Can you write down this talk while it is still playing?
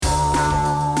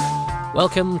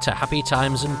Welcome to Happy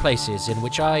Times and Places, in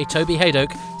which I, Toby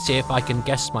Haydock, see if I can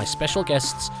guess my special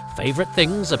guest's favourite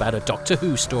things about a Doctor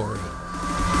Who story.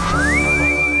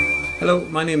 Hello,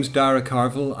 my name's Dara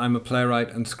Carville. I'm a playwright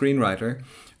and screenwriter.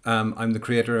 I'm the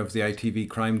creator of the ITV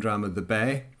crime drama The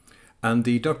Bay. And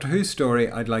the Doctor Who story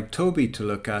I'd like Toby to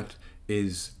look at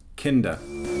is Kinda.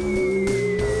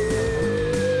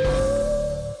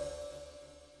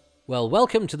 Well,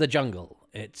 welcome to the jungle.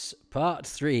 It's part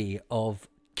 3 of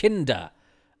Kinda.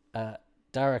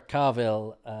 Dara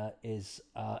Carville is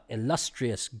our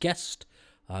illustrious guest.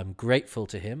 I'm grateful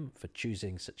to him for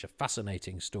choosing such a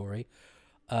fascinating story.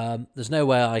 There's no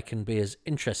way I can be as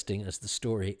interesting as the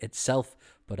story itself,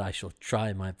 but I shall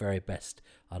try my very best,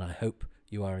 and I hope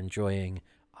you are enjoying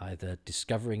either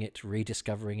discovering it,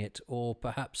 rediscovering it, or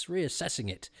perhaps reassessing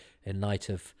it in light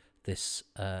of this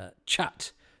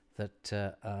chat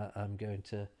that I'm going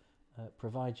to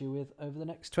provide you with over the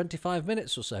next 25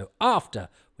 minutes or so, after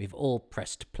we've all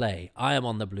pressed play. I am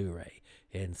on the Blu-ray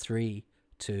in 3,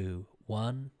 2,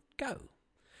 1, go.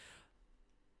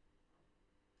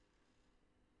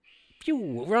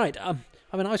 Phew, right. I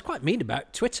was quite mean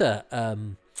about Twitter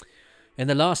in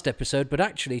the last episode, but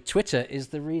actually Twitter is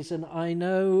the reason I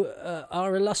know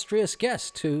our illustrious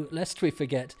guest, who, lest we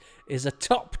forget, is a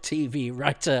top TV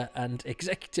writer and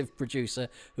executive producer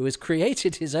who has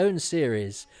created his own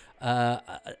series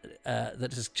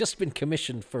that has just been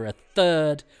commissioned for a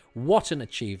third. What an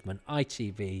achievement.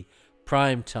 ITV,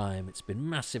 prime time. It's been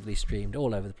massively streamed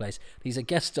all over the place. He's a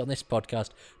guest on this podcast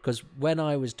because when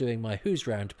I was doing my Who's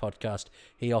Round podcast,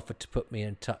 he offered to put me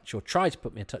in touch, or tried to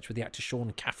put me in touch, with the actor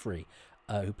Sean Caffrey,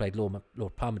 who played Lord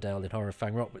Palmerdale in Horror of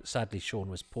Fang Rock, but sadly Sean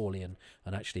was poorly and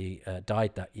actually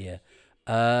died that year.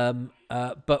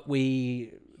 But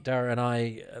Dara and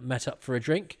I met up for a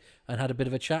drink and had a bit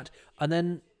of a chat,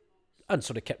 and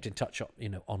sort of kept in touch,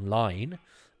 online,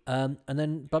 and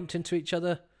then bumped into each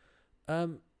other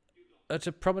at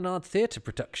a Promenade Theatre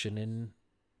production in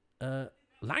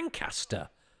Lancaster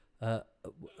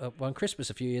one Christmas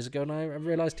a few years ago, and I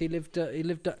realised he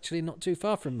lived actually not too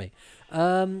far from me.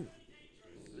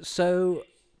 So,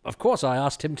 of course, I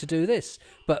asked him to do this.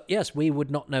 But yes, we would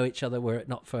not know each other were it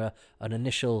not for an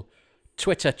initial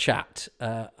Twitter chat.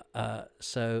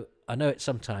 So I know it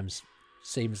sometimes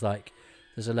seems like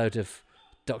there's a load of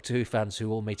Doctor Who fans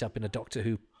who all meet up in a Doctor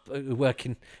Who, who work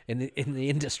in the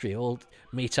industry, all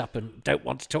meet up and don't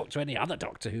want to talk to any other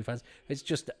Doctor Who fans. It's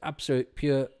just absolute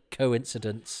pure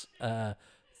coincidence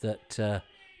that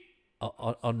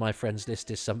on my friends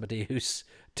list is somebody who's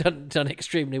done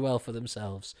extremely well for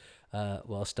themselves,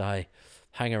 whilst I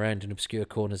hang around in obscure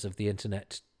corners of the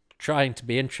internet trying to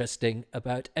be interesting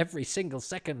about every single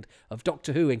second of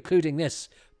Doctor Who, including this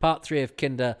part 3 of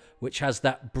Kinda, which has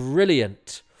that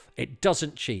brilliant, it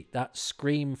doesn't cheat, that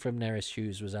scream from Nerys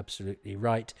Hughes was absolutely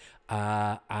right,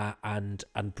 and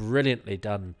brilliantly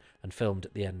done and filmed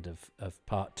at the end of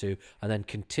part 2, and then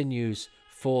continues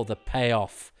for the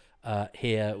payoff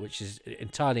here, which is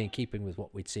entirely in keeping with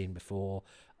what we'd seen before.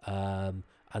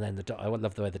 And then I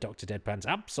love the way the Doctor deadpans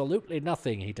absolutely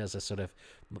nothing. He does a sort of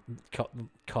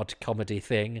cod comedy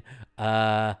thing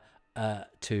to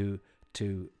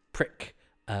prick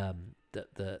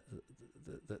the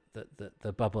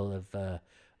bubble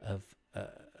of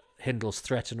Hindle's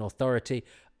threat and authority.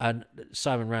 And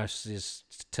Simon Rouse's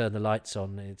turn the lights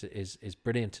on is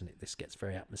brilliant, and this gets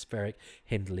very atmospheric.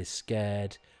 Hindle is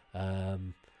scared.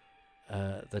 The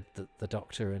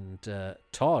Doctor and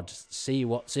Todd see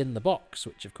what's in the box,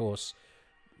 which of course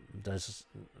there's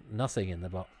nothing in the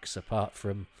box apart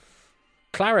from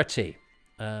clarity,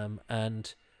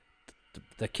 and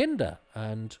the Kinda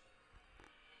and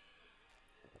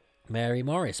Mary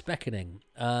Morris beckoning.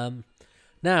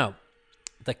 Now,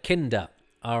 the Kinda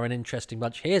are an interesting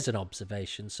bunch. Here's an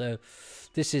observation. So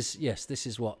this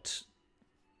is what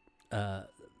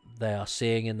they are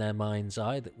seeing in their mind's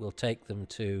eye that will take them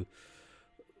to,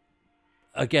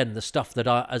 again, the stuff that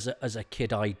I, as a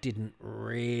kid, I didn't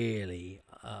really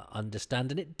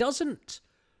understand, and it doesn't.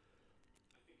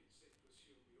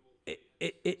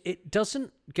 It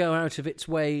doesn't go out of its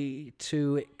way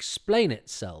to explain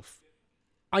itself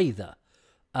either.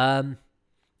 I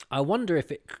wonder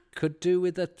if it could do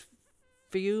with a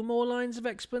few more lines of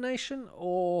explanation,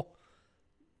 or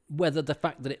whether the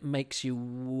fact that it makes you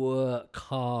work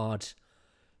hard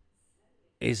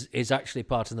is actually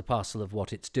part and the parcel of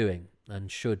what it's doing,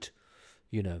 and should,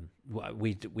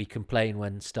 we complain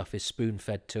when stuff is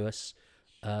spoon-fed to us.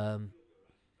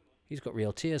 He's got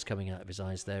real tears coming out of his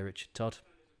eyes there, Richard Todd.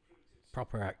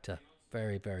 Proper actor.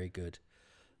 Very, very good.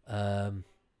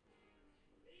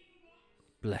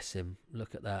 Bless him.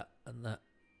 Look at that. And that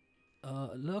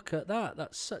Look at that.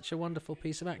 That's such a wonderful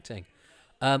piece of acting.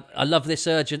 I love this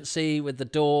urgency with the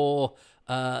door.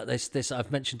 This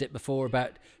I've mentioned it before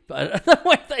about, but the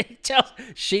way they tell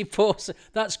she pours.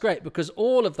 That's great because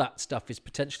all of that stuff is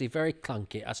potentially very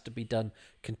clunky. It has to be done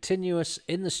continuous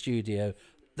in the studio.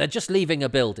 They're just leaving a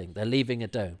building. They're leaving a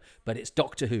dome, but it's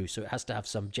Doctor Who, so it has to have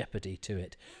some jeopardy to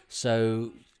it.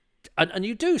 So. And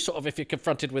you do sort of, if you're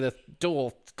confronted with a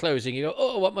door closing, you go,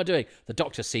 oh, what am I doing? The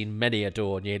Doctor's seen many a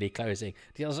door nearly closing.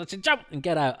 He has to jump and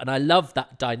get out. And I love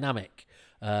that dynamic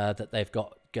that they've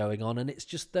got going on. And it's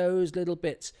just those little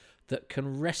bits that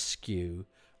can rescue,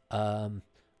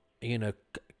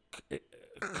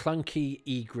 clunky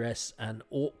egress and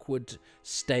awkward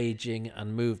staging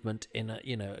and movement in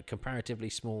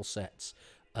comparatively small sets.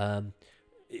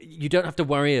 You don't have to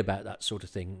worry about that sort of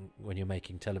thing when you're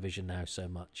making television now so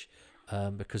much,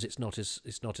 because it's not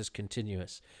as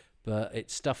continuous. But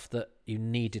it's stuff that you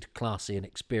needed classy and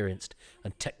experienced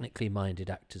and technically minded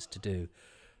actors to do.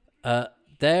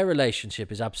 Their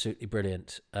relationship is absolutely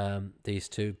brilliant. These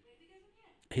two,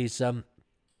 the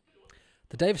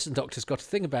Davison Doctor's got a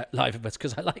thing about Liverbirds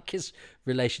because I like his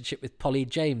relationship with Polly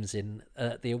James in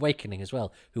The Awakening as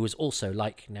well, who was also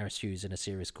like Nerys Hughes in a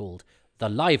series called The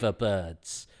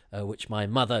Liverbirds, which my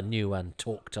mother knew and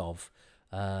talked of,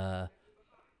 a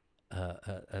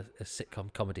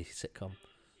comedy sitcom.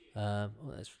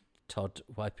 There's Todd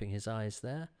wiping his eyes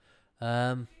there.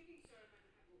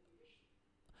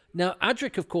 Now,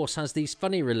 Adric, of course, has these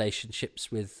funny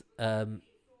relationships with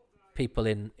people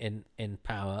in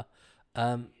power,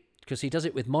 because he does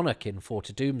it with Monarch in Four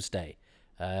to Doomsday,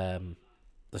 the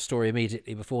story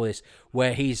immediately before this,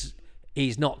 where he's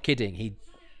not kidding.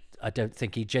 I don't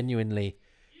think he genuinely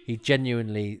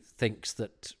thinks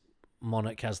that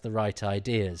Monarch has the right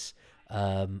ideas,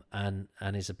 and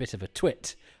is a bit of a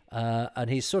twit. And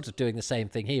he's sort of doing the same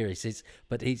thing here. I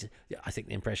think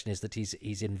the impression is that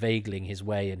he's inveigling his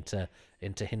way into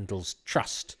Hindle's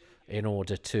trust in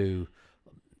order to,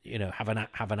 have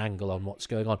an angle on what's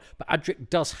going on. But Adric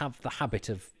does have the habit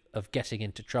of getting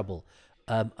into trouble,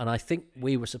 and I think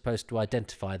we were supposed to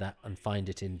identify that and find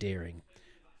it endearing,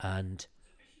 and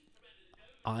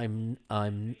I'm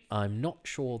not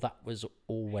sure that was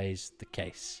always the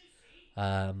case.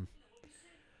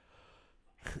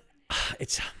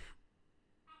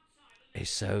 He's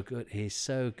so good. He's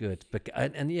so good.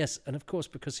 And yes, and of course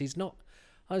because he's not.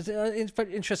 It's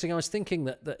very interesting. I was thinking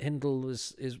that Hindle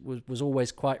was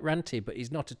always quite ranty, but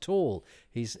he's not at all.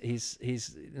 He's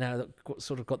now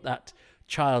sort of got that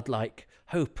childlike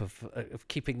hope of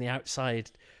keeping the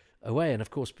outside away, and of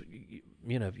course,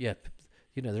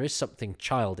 there is something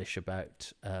childish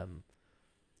about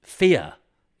fear,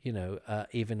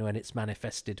 even when it's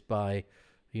manifested by,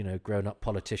 grown-up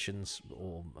politicians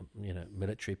or,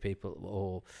 military people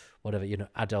or whatever,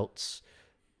 adults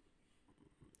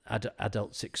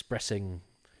expressing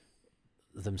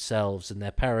themselves and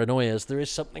their paranoias. There is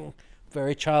something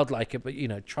very childlike, but,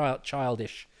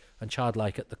 childish and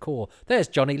childlike at the core. There's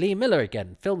Johnny Lee Miller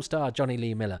again, film star Johnny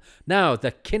Lee Miller. Now,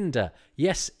 the Kinder,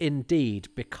 yes, indeed,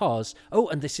 because... Oh,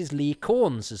 and this is Lee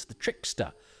Corns as the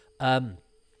trickster. And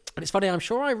it's funny, I'm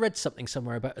sure I read something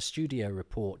somewhere about a studio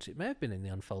report. It may have been in the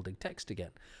unfolding text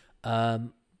again,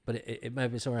 but it may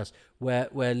have been somewhere else,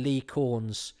 where Lee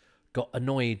Corns got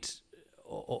annoyed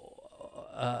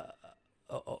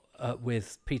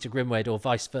with Peter Grimwade or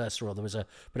vice versa, or there was a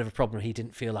bit of a problem. He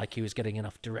didn't feel like he was getting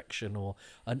enough direction,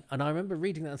 and I remember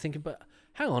reading that and thinking, but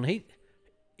hang on,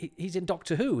 he's in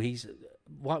Doctor Who. He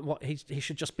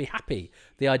should just be happy.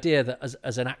 The idea that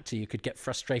as an actor you could get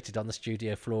frustrated on the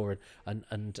studio floor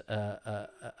and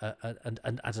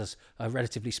as a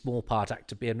relatively small part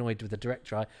actor be annoyed with the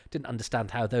director. I didn't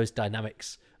understand how those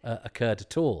dynamics occurred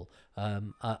at all.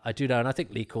 I do know, and I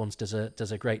think Lee Corns does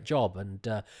a great job,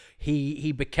 and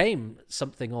he became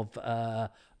something of a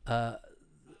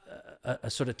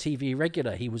sort of TV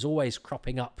regular. He was always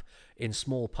cropping up in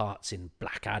small parts in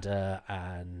Blackadder,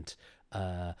 and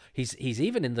he's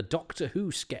even in the Doctor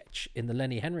Who sketch in the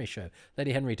Lenny Henry show.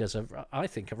 Lenny Henry does I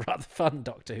think a rather fun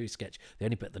Doctor Who sketch. The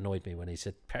only bit that annoyed me when he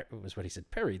said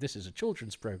Perry, this is a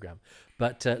children's program.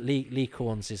 But Lee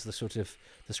Corns is the sort of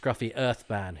the scruffy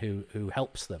Earthman who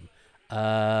helps them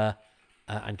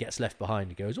and gets left behind.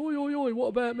 He goes, oi oi oi, what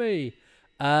about me?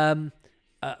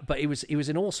 But he was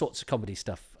in all sorts of comedy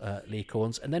stuff, Lee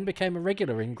Corns, and then became a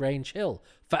regular in Grange Hill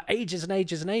for ages and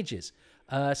ages and ages.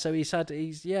 So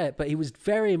but he was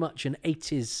very much an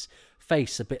 80s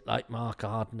face, a bit like Mark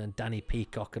Arden and Danny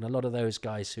Peacock and a lot of those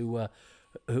guys who were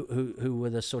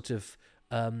the sort of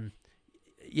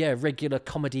regular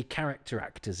comedy character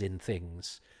actors in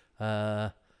things.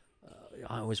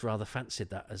 I always rather fancied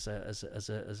that as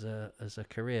a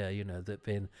career, you know, that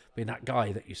being that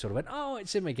guy that you sort of went, oh,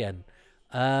 it's him again.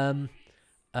 So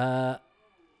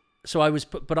I was,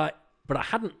 but I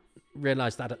hadn't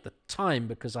realised that at the time,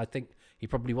 because I think he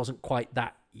probably wasn't quite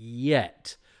that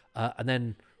yet. And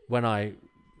then when I,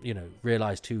 you know,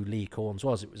 realised who Lee Corns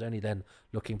was, it was only then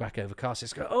looking back over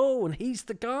castings, go, oh, and he's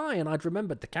the guy, and I'd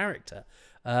remembered the character.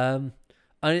 And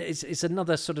it's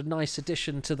another sort of nice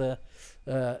addition to the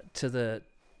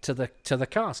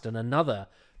cast, and another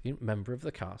member of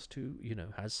the cast who, you know,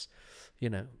 has, you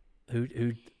know,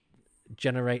 who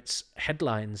generates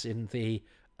headlines in the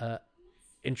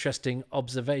interesting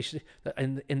observation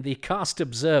in the Cast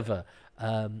Observer,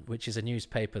 which is a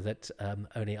newspaper that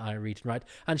only I read and write.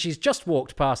 And she's just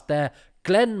walked past there,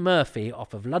 Glenn Murphy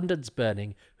off of London's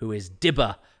Burning, who is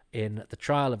Dibber in The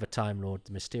Trial of a Time Lord,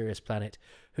 The Mysterious Planet,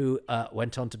 who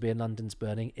went on to be in London's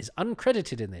Burning, is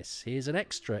uncredited in this. He is an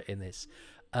extra in this,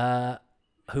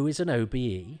 who is an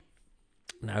OBE.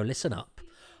 Now listen up.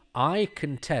 I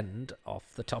contend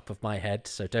off the top of my head,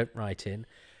 so don't write in,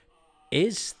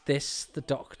 is this the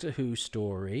Doctor Who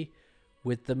story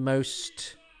with the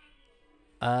most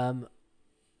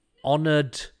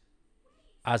honoured,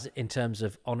 as in terms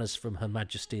of honours from Her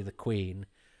Majesty the Queen,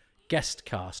 guest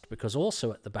cast? Because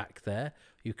also at the back there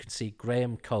you can see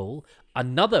Graham Cole,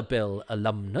 another Bill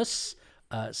alumnus,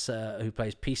 who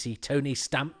plays PC Tony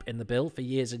Stamp in the Bill for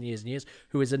years and years and years,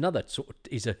 who is another sort of,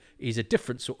 he's a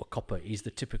different sort of copper. He's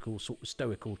the typical sort of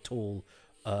stoical, tall,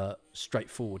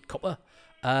 straightforward copper.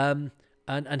 And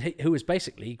who was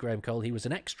basically, Graham Cole, he was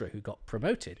an extra who got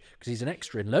promoted, because he's an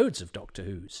extra in loads of Doctor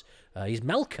Who's. He's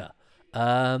Melker.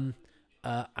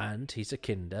 And he's a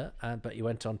Kinder, but he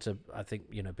went on to, I think,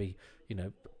 you know, be, you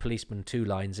know, policeman 2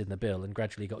 lines in the Bill, and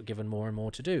gradually got given more and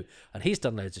more to do. And he's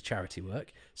done loads of charity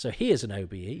work, so he is an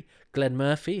OBE. Glenn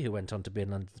Murphy, who went on to be in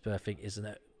London's Burning, is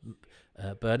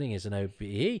an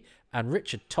OBE, and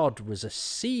Richard Todd was a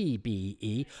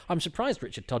CBE. I'm surprised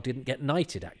Richard Todd didn't get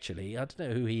knighted, actually. I don't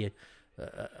know who he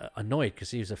annoyed,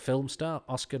 because he was a film star,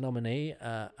 Oscar nominee,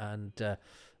 and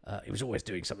he was always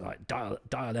doing something like Dial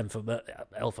M for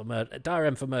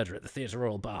Murder at the Theatre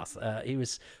Royal Bath.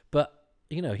 But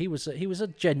you know, he was a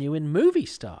genuine movie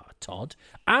star, Todd,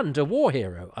 and a war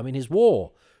hero. I mean, his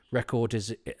war record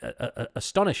is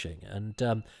astonishing, and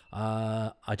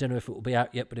I don't know if it will be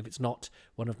out yet, but if it's not,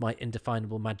 one of my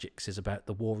indefinable magics is about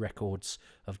the war records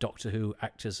of Doctor Who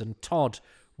actors, and Todd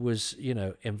was, you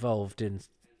know, involved in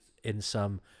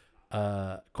some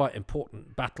quite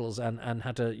important battles, and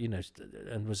had a, you know,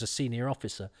 and was a senior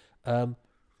officer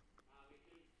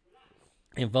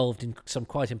involved in some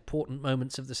quite important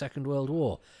moments of the Second World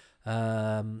War,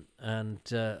 and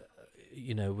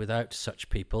you know, without such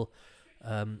people,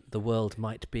 the world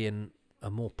might be in a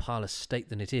more parlous state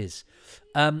than it is.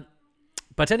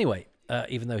 But anyway,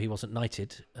 even though he wasn't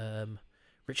knighted,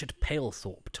 Richard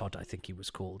Palethorpe Todd, I think he was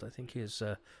called. I think he is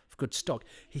of good stock.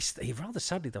 He rather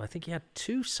sadly, though, I think he had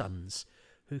 2 sons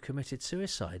who committed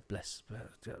suicide,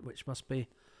 which must be,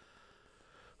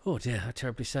 oh dear, how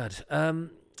terribly sad.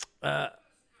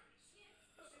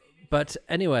 But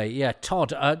anyway, yeah,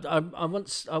 Todd. I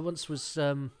once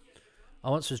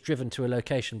was driven to a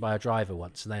location by a driver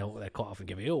once, and they quite often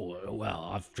give me, oh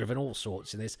well, I've driven all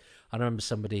sorts in this. I remember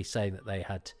somebody saying that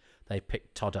they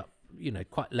picked Todd up, you know,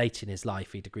 quite late in his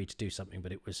life. He'd agreed to do something,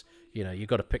 but it was, you know, you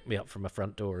got to pick me up from a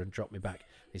front door and drop me back.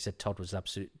 He said Todd was an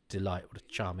absolute delight. What a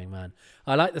charming man.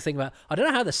 I like the thing about, I don't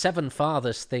know how the 7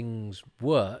 fathers things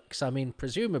works. I mean,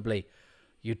 presumably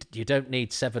you don't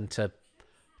need 7 to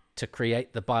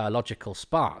create the biological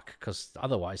spark, because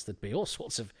otherwise there'd be all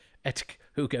sorts of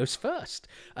who goes first.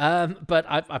 But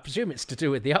I presume it's to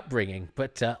do with the upbringing.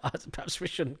 But perhaps we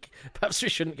shouldn't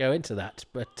go into that.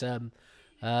 But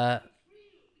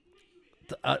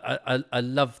I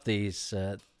love these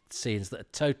scenes that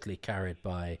are totally carried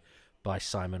by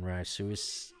Simon Rouse, who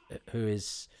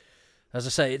is, as I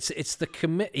say, it's the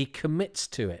commit. He commits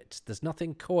to it. There's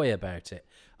nothing coy about it,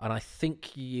 and I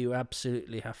think you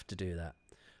absolutely have to do that.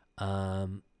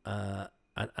 And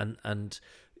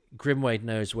Grimwade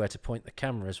knows where to point the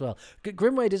camera as well.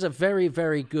 Grimwade is a very,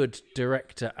 very good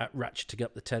director at ratcheting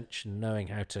up the tension, knowing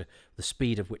the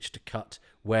speed of which to cut,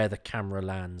 where the camera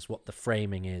lands, what the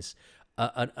framing is,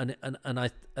 and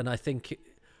I think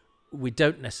we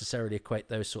don't necessarily equate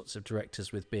those sorts of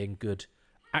directors with being good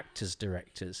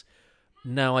directors.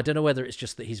 Now, I don't know whether it's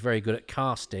just that he's very good at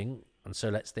casting, and so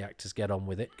lets the actors get on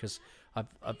with it, because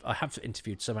I have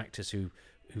interviewed some actors who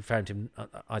found him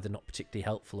either not particularly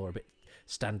helpful or a bit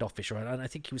standoffish, and I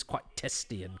think he was quite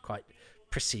testy and quite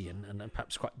prissy, and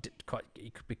perhaps quite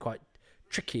he could be quite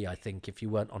tricky, I think, if you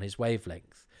weren't on his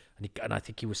wavelength. And I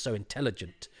think he was so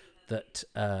intelligent that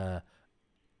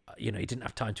he didn't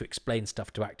have time to explain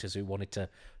stuff to actors who wanted to,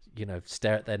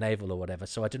 stare at their navel or whatever.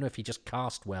 So I don't know if he just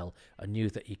cast well and knew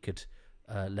that he could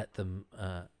let them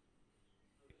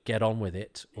get on with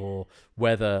it, or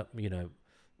whether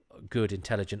good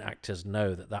intelligent actors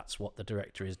know that that's what the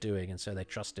director is doing, and so they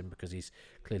trust him because he's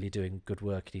clearly doing good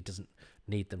work, and he doesn't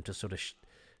need them to sort of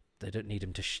they don't need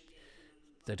him to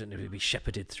they don't need to be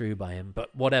shepherded through by him.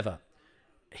 But whatever,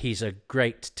 he's a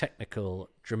great technical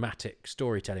dramatic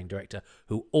storytelling director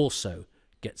who also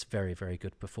gets very, very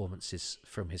good performances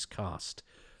from his cast.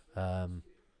 And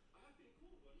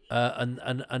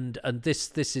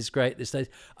this is great.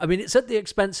 I mean, it's at the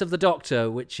expense of the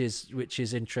Doctor, which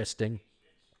is interesting.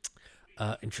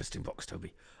 Interesting box,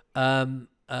 Toby. In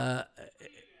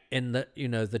that,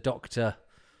 the Doctor,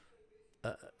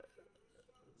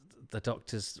 the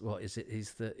Doctor's, what is it?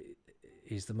 He's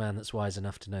the man that's wise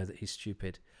enough to know that he's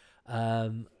stupid.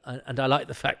 And I like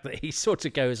the fact that he sort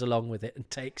of goes along with it and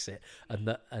takes it, and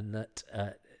that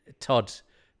Todd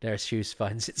Nerys Hughes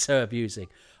finds it so amusing.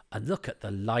 And look at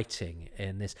the lighting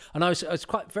in this. And I was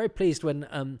quite very pleased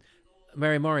when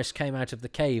Mary Morris came out of the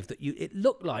cave that it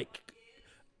looked like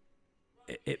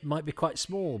it might be quite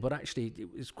small, but actually it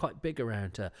was quite big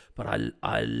around her. But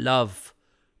I love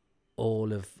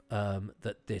all of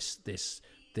that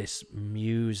this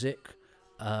music,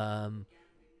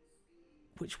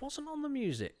 which wasn't on the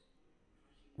music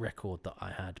record that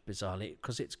I had, bizarrely,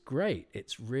 because it's great.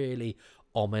 It's really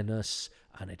ominous,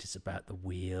 and it is about the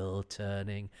wheel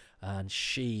turning, and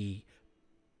she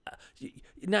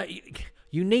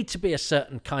you need to be a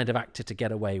certain kind of actor to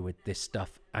get away with this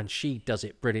stuff, and she does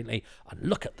it brilliantly. And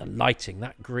look at the lighting.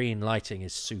 That green lighting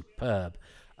is superb.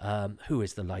 Who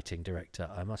is the lighting director?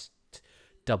 I must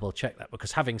double check that,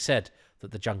 because having said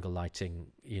that the jungle lighting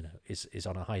is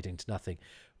on a hiding to nothing,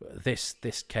 this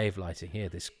cave lighting here,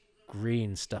 this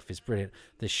green stuff is brilliant.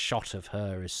 This shot of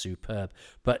her is superb.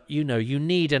 But you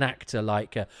need an actor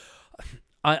like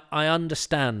I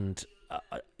understand.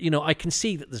 I can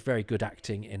see that there's very good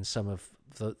acting in some of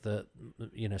the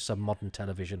some modern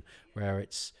television where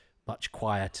it's much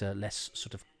quieter, less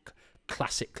sort of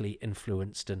classically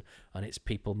influenced, and it's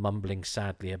people mumbling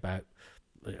sadly about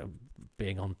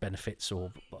being on benefits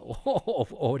or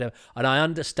whatever. And I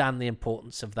understand the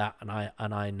importance of that,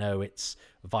 and I know it's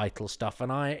vital stuff.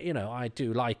 And I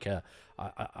do like a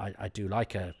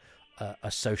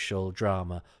social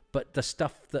drama, but the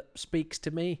stuff that speaks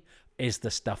to me is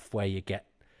the stuff where you get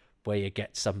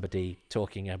somebody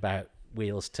talking about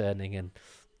wheels turning and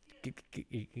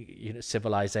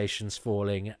civilizations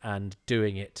falling, and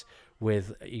doing it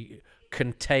with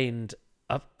contained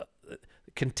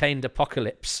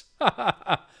apocalypse.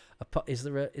 Is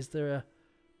there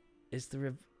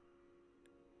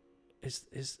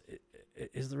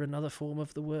another form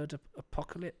of the word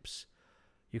apocalypse?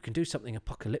 You can do something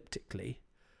apocalyptically.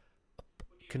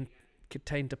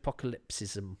 Contained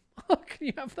apocalypsism. Can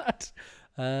you have that?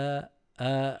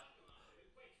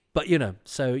 But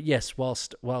so yes,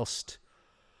 whilst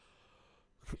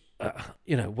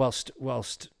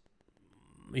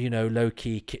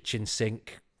low-key kitchen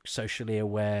sink, socially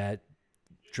aware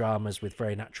dramas with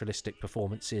very naturalistic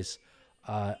performances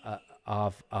are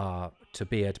to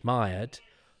be admired.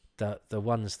 The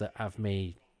ones that have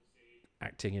me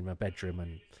acting in my bedroom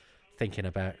and thinking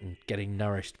about and getting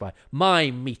nourished by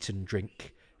my meat and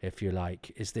drink, if you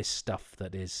like, is this stuff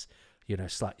that is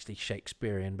slightly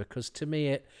Shakespearean, because to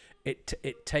me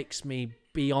it takes me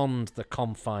beyond the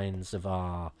confines of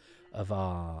our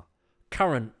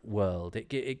current world.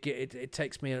 It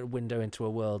takes me a window into a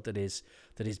world that is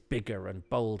bigger and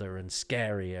bolder and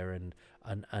scarier and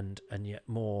yet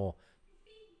more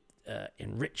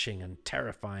enriching and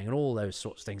terrifying and all those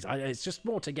sorts of things. It's just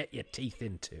more to get your teeth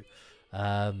into.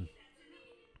 And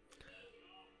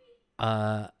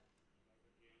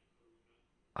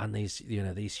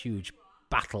these huge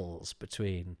battles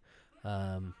between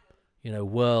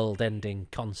world-ending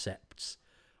concepts,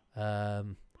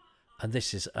 and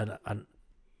this is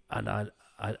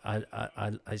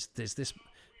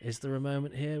is there a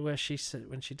moment here where she said,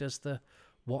 when she does the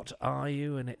 "What are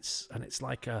you?" and it's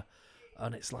like a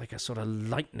sort of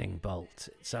lightning bolt.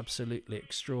 It's absolutely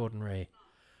extraordinary.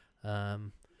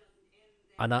 And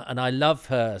I love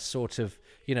her sort of,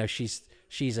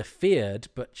 she's afeared,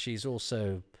 but she's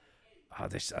also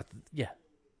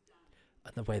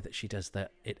and the way that she does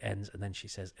that, it ends and then she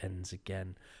says ends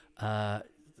again.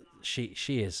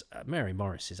 she is Mary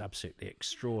Morris is absolutely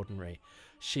extraordinary.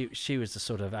 She was the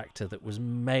sort of actor that was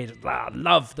made. I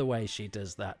love the way she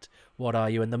does that. What Are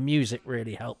You? And the music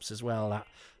really helps as well.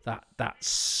 That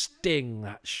sting,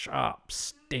 that sharp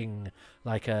sting,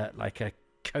 like a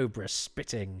cobra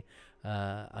spitting,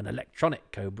 an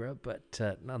electronic cobra, but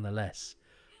nonetheless.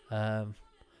 And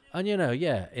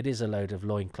it is a load of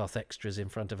loincloth extras in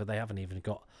front of her. They haven't even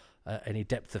got any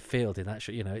depth of field in that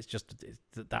show. It's just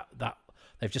that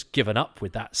they've just given up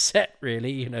with that set,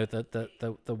 really.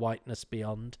 The whiteness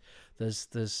beyond. There's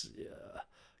it's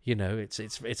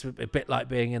a bit like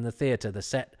being in the theatre. The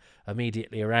set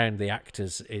immediately around the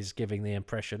actors is giving the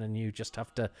impression, and you just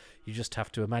have to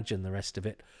imagine the rest of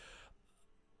it.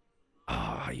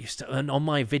 And on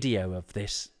my video of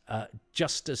this,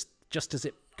 just as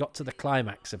it got to the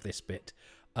climax of this bit,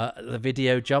 the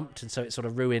video jumped, and so it sort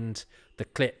of ruined the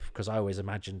clip, because I always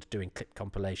imagined doing clip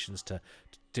compilations to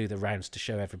do the rounds to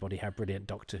show everybody how brilliant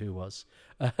Doctor Who was.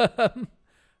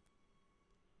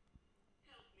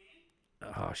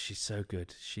 She's so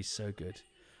good. She's so good.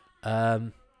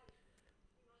 And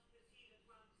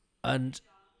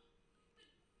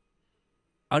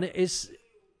it is...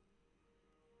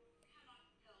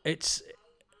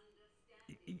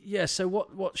 So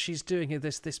what she's doing here,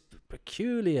 this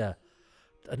peculiar...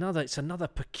 It's another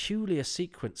peculiar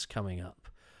sequence coming up,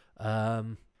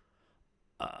 and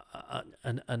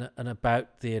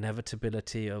about the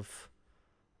inevitability of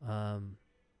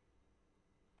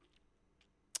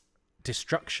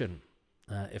destruction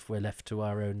if we're left to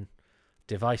our own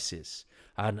devices.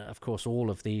 And of course, all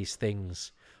of these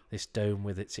things, this dome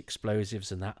with its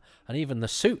explosives and that, and even the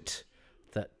suit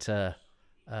that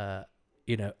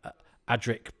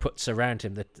Adric puts around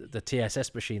him, the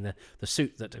TSS machine, the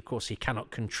suit that, of course, he cannot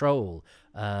control.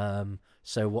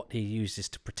 So what he uses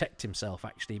to protect himself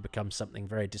actually becomes something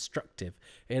very destructive.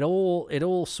 It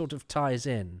all sort of ties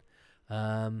in.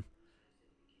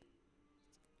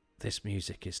 This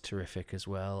music is terrific as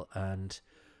well, and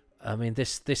I mean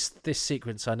this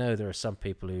sequence. I know there are some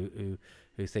people who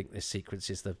think this sequence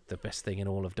is the best thing in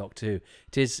all of Doctor Who.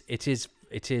 It is.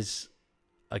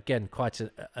 Again, quite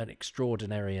an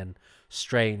extraordinary and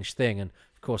strange thing, and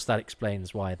of course that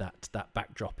explains why that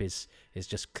backdrop is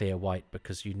just clear white,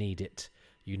 because you need it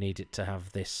to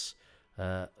have this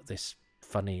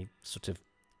funny sort of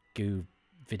goo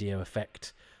video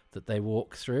effect that they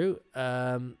walk through.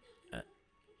 And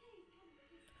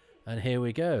here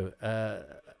we go.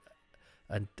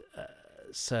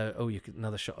 So, you get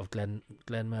another shot of Glenn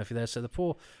Murphy there. So the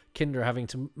poor Kinder are having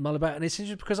to mull about, and it's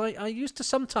interesting because I used to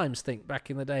sometimes think back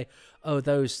in the day,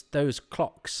 those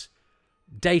clocks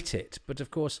date it, but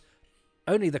of course,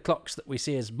 only the clocks that we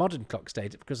see as modern clocks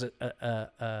date it, because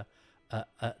the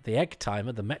egg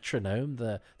timer, the metronome,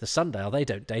 the sundial, they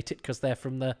don't date it because they're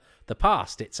from the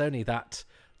past. It's only that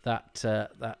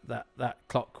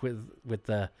clock with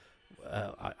the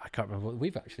I can't remember.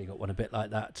 We've actually got one a bit like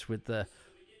that with the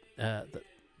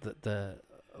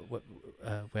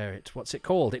where what's it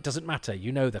called? It doesn't matter.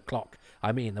 The clock.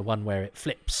 I mean the one where it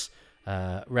flips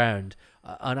round.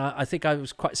 And I think I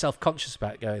was quite self-conscious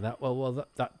about going that. Well,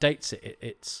 that dates it.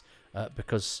 It's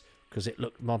because it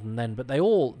looked modern then. But they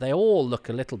all look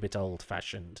a little bit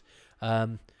old-fashioned.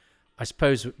 I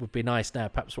suppose it would be nice now.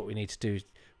 Perhaps what we need to do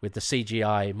with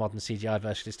the modern CGI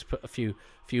version is to put a few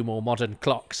more modern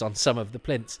clocks on some of the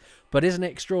plinths. But isn't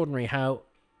it extraordinary how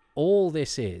all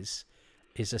this is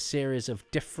a series of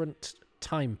different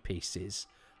timepieces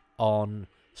on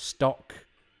stock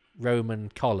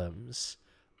Roman columns,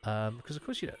 because of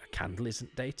course a candle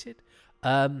isn't dated,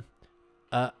 and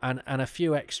a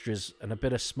few extras and a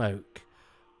bit of smoke,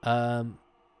 and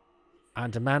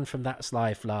a man from That's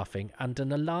Life laughing, and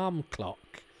an alarm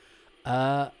clock,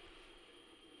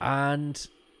 and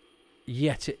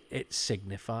yet it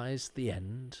signifies the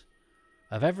end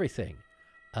of everything.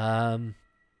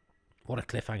 What a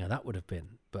cliffhanger that would have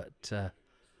been! But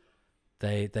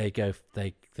they go for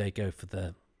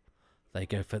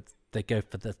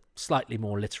the slightly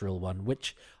more literal one.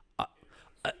 Which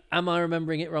am I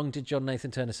remembering it wrong? Did John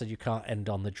Nathan Turner said you can't end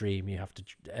on the dream? You have to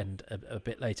end a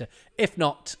bit later. If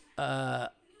not, I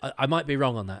might be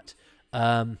wrong on that.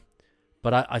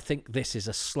 But I think this is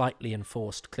a slightly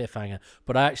enforced cliffhanger.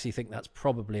 But I actually think that's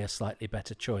probably a slightly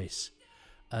better choice.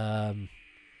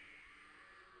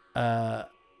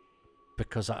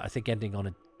 Because I think ending on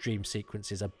a dream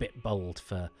sequence is a bit bold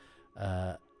for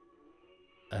early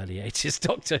 80s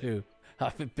Doctor Who.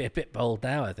 I'd be a bit bold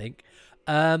now, I think.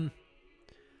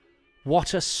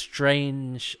 What a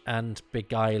strange and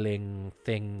beguiling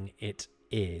thing it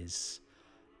is.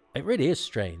 It really is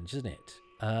strange, isn't it?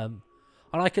 And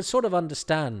I can sort of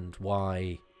understand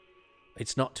why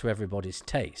it's not to everybody's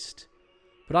taste.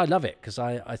 But I love it because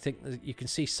I think that you can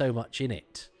see so much in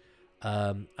it.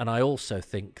 And I also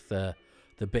think the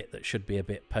bit that should be a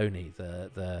bit pony,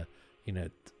 the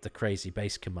crazy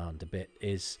base commander bit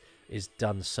is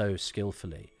done so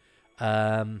skillfully.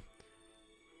 And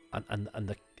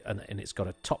it's got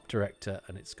a top director,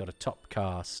 and it's got a top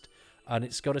cast, and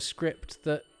it's got a script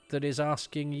that is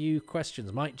asking you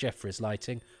questions. Mike Jeffries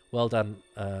lighting, well done,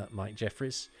 Mike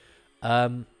Jeffries.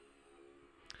 A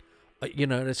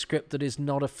script that is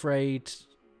not afraid,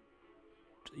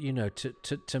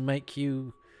 to make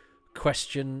you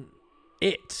question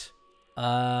it.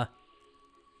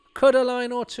 Could a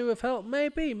line or two have helped?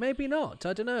 Maybe not.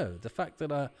 I don't know. The fact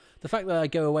that I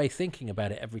go away thinking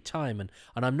about it every time, and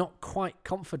I'm not quite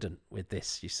confident with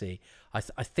this. You see, I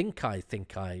think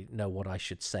I know what I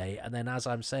should say, and then as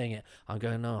I'm saying it, I'm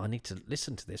going, no, I need to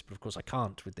listen to this, but of course I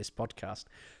can't with this podcast.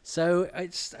 So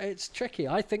it's tricky.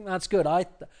 I think that's good.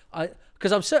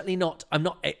 Because I'm certainly not. I'm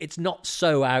not. It's not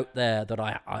so out there that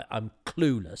I'm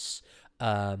clueless,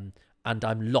 and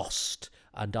I'm lost.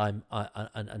 And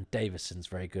and Davison's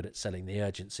very good at selling the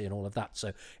urgency and all of that.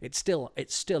 So it's still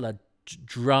a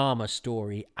drama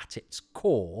story at its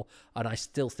core, and I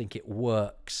still think it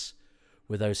works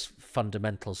with those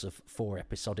fundamentals of 4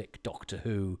 episodic Doctor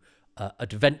Who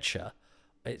adventure.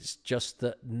 It's just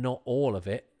that not all of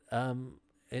it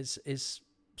is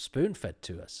spoon fed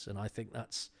to us, and I think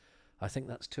that's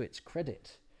to its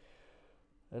credit.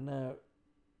 And now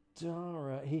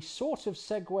Dara, he sort of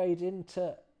segued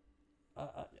into.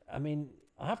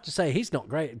 I have to say he's not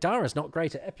great. Dara's not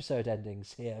great at episode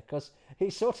endings here, because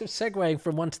he's sort of segueing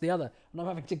from one to the other, and I'm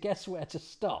having to guess where to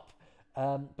stop.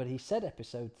 But he said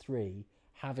episode 3,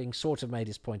 having sort of made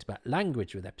his point about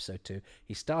language with episode 2,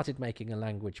 he started making a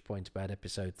language point about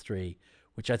episode 3,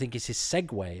 which I think is his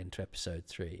segue into episode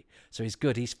 3. So he's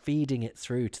good. He's feeding it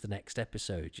through to the next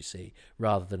episode, you see,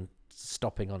 rather than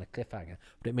stopping on a cliffhanger.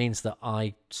 But it means that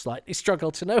I slightly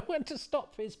struggle to know when to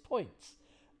stop his points.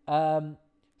 So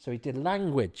he did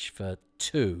language for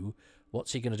 2.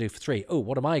 What's he going to do for 3? Oh,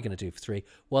 what am I going to do for 3?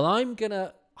 Well, I'm going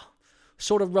to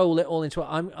sort of roll it all into it.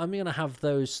 I'm going to have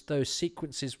those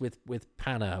sequences with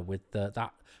Panna, with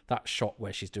that shot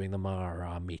where she's doing the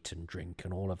Mara meat and drink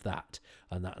and all of that,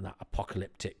 and that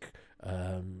apocalyptic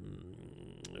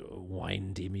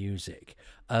windy music,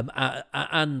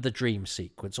 and the dream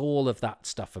sequence, all of that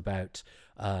stuff about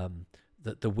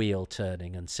the wheel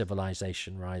turning and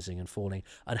civilization rising and falling,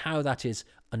 and how that is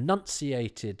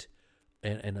enunciated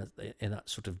in that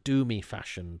sort of doomy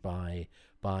fashion by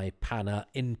Panna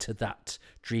into that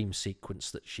dream sequence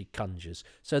that she conjures.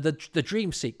 So the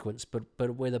dream sequence, but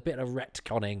with a bit of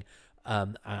retconning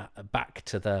back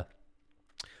to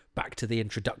the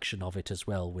introduction of it as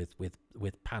well,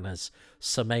 with Panna's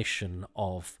summation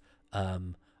of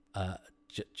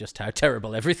just how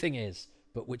terrible everything is,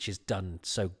 but which is done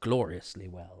so gloriously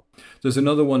well. There's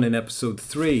another one in episode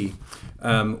 3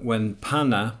 when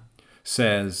Panna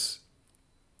says,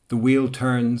 "The wheel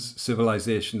turns,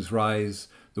 civilizations rise.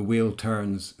 The wheel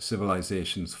turns,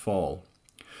 civilizations fall."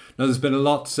 Now, there's been a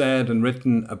lot said and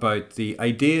written about the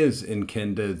ideas in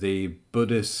Kinda, the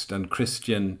Buddhist and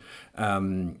Christian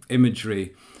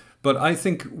imagery. But I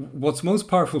think what's most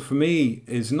powerful for me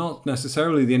is not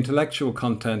necessarily the intellectual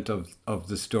content of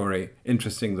the story,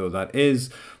 interesting though that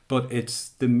is, but it's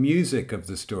the music of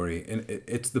the story.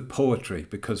 It's the poetry,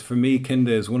 because for me,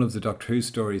 Kinda is one of the Doctor Who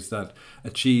stories that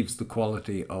achieves the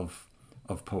quality of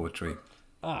poetry.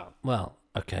 Well,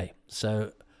 okay.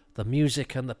 So the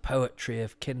music and the poetry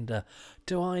of Kinda.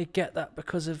 Do I get that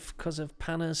because of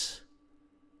Panna's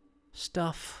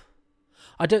stuff?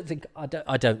 I don't think I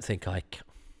can.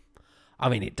 I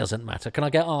mean, it doesn't matter. Can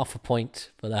I get half a point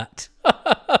for that?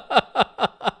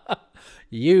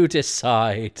 You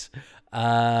decide.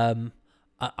 I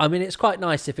mean, it's quite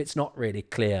nice if it's not really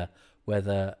clear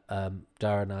whether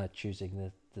Dara and I are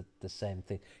choosing the same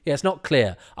thing. Yeah, it's not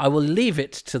clear. I will leave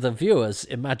it to the viewer's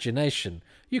imagination.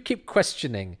 You keep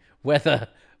questioning whether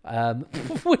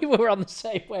we were on the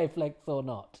same wavelength or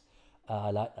not. I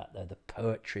like that, though, the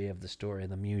poetry of the story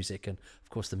and the music, and of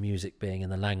course the music being in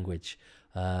the language,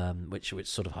 which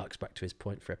sort of harks back to his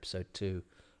point for episode 2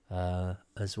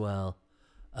 as well.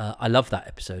 I love that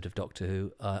episode of Doctor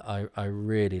Who. I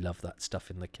really love that stuff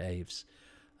in the caves.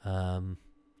 And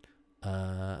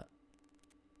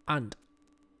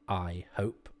I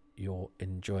hope you're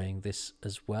enjoying this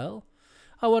as well.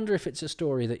 I wonder if it's a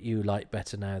story that you like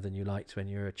better now than you liked when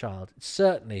you were a child. It's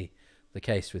certainly the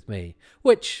case with me,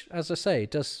 which, as I say,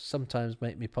 does sometimes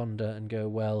make me ponder and go,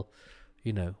 well,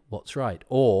 what's right?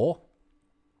 Or,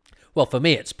 well, for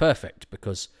me it's perfect,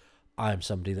 because I'm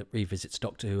somebody that revisits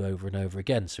Doctor Who over and over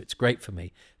again, so it's great for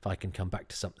me if I can come back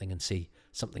to something and see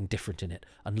something different in it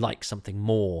and like something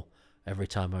more every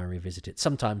time I revisit it.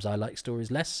 Sometimes I like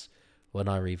stories less when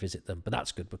I revisit them, but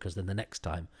that's good because then the next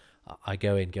time I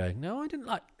go in going, no, I didn't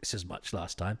like this as much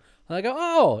last time. And I go,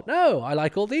 oh, no, I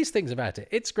like all these things about it.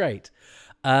 It's great.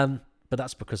 But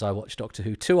that's because I watch Doctor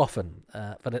Who too often.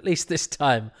 But at least this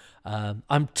time,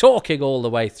 I'm talking all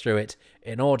the way through it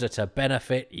in order to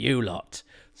benefit you lot.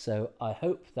 So I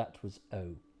hope that was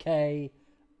okay.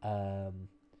 And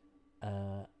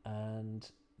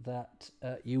that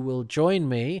you will join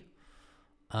me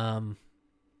when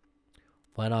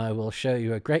I will show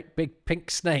you a great big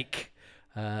pink snake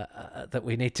that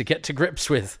we need to get to grips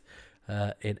with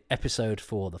in episode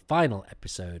 4, the final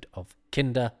episode of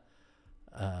Kinder,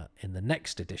 in the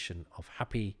next edition of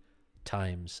Happy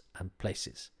Times and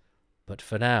Places. But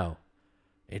for now,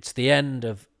 it's the end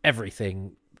of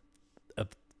everything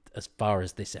as far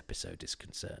as this episode is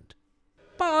concerned.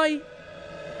 Bye!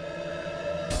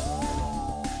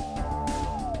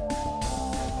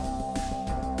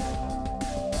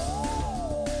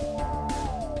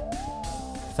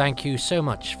 Thank you so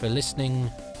much for listening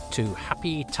to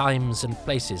Happy Times and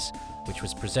Places, which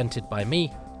was presented by me,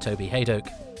 Toby Haydock,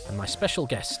 and my special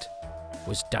guest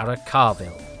was Dara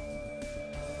Carville.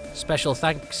 Special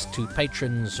thanks to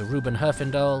patrons Ruben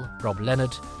Herfindahl, Rob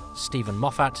Leonard, Stephen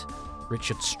Moffat,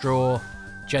 Richard Straw,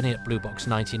 Jenny at Bluebox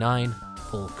 99,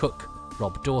 Paul Cook,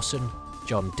 Rob Dawson,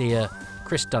 John Deere,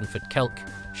 Chris Dunford-Kelk,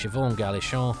 Siobhan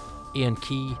Galichon, Ian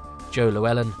Key, Joe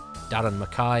Llewellyn, Darren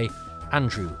Mackay,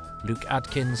 Andrew, Luke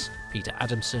Adkins, Peter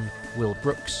Adamson, Will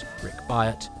Brooks, Rick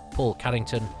Byatt, Paul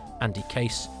Carrington, Andy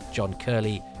Case, John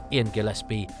Curley, Ian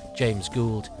Gillespie, James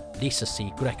Gould, Lisa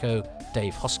C. Greco,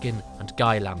 Dave Hoskin, and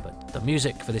Guy Lambert. The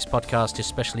music for this podcast is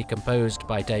specially composed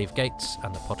by Dave Gates,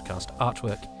 and the podcast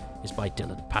artwork is by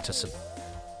Dylan Patterson.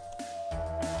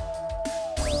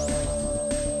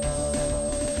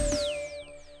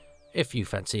 If you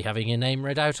fancy having your name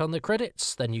read out on the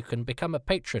credits, then you can become a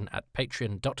patron at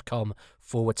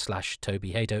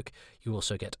patreon.com/Toby Haydock. You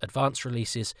also get advance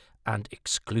releases and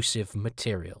exclusive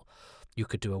material. You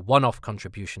could do a one-off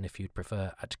contribution if you'd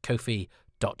prefer at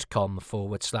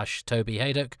kofi.com/Toby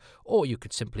Haydock, or you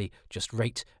could simply just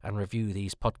rate and review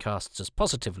these podcasts as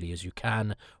positively as you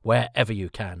can, wherever you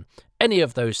can. Any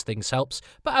of those things helps,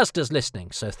 but as does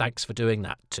listening, so thanks for doing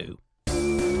that too.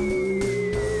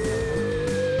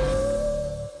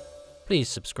 Please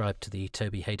subscribe to the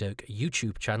Toby Haydock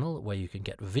YouTube channel, where you can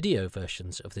get video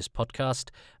versions of this podcast,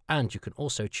 and you can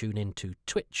also tune in to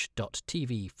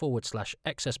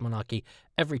twitch.tv/Excess Monarchy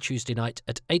every Tuesday night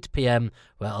at 8 p.m,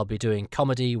 where I'll be doing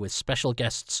comedy with special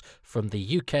guests from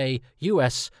the UK,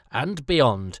 US, and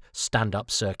beyond stand-up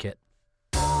circuit.